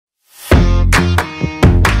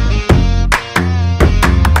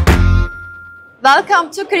Welcome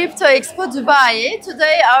to Crypto Expo Dubai.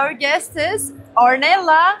 Today our guest is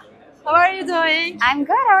Ornella. How are you doing? I'm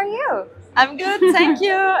good. How are you? I'm good, thank you.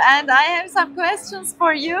 And I have some questions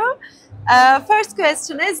for you. First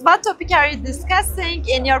question is, what topic are you discussing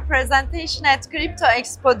in your presentation at Crypto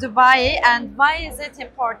Expo Dubai and why is it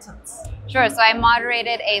important? Sure. So I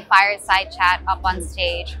moderated a fireside chat up on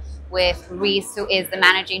stage with Reese, who is the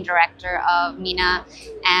managing director of MENA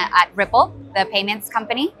at Ripple, the payments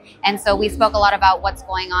company. And so we spoke a lot about what's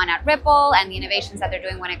going on at Ripple and the innovations that they're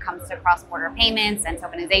doing when it comes to cross-border payments and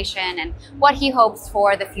tokenization and what he hopes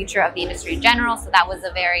for the future of the industry in general. So that was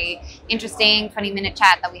a very interesting 20-minute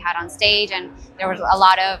chat that we had on stage. And there was a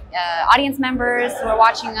lot of audience members who were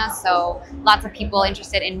watching us. So lots of people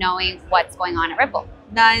interested in knowing what's going on at Ripple.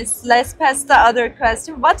 Nice. Let's pass the other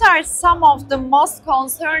question. What are some of the most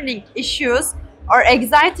concerning issues or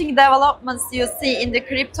exciting developments you see in the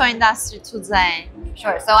crypto industry today?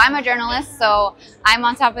 Sure. So I'm a journalist, so I'm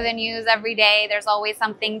on top of the news every day. There's always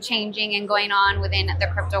something changing and going on within the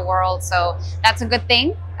crypto world. So that's a good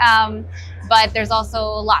thing. But there's also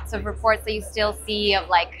lots of reports that you still see of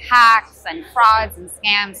like hacks and frauds and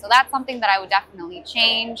scams. So that's something that I would definitely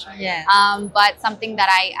change. Yeah. But something that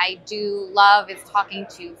I do love is talking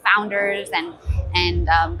to founders and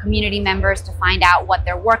community members to find out what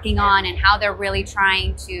they're working on and how they're really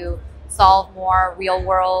trying to solve more real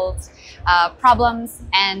world problems.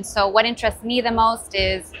 And so what interests me the most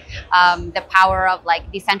is the power of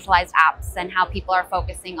like decentralized apps and how people are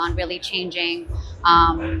focusing on really changing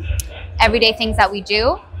everyday things that we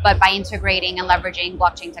do, but by integrating and leveraging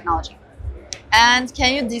blockchain technology. And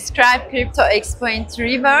can you describe Crypto Expo in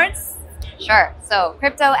 3 words? Sure. So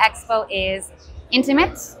Crypto Expo is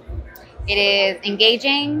intimate, it is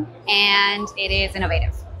engaging, and it is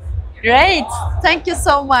innovative. Great. Thank you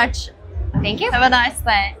so much. Thank you. Have a nice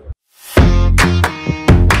day.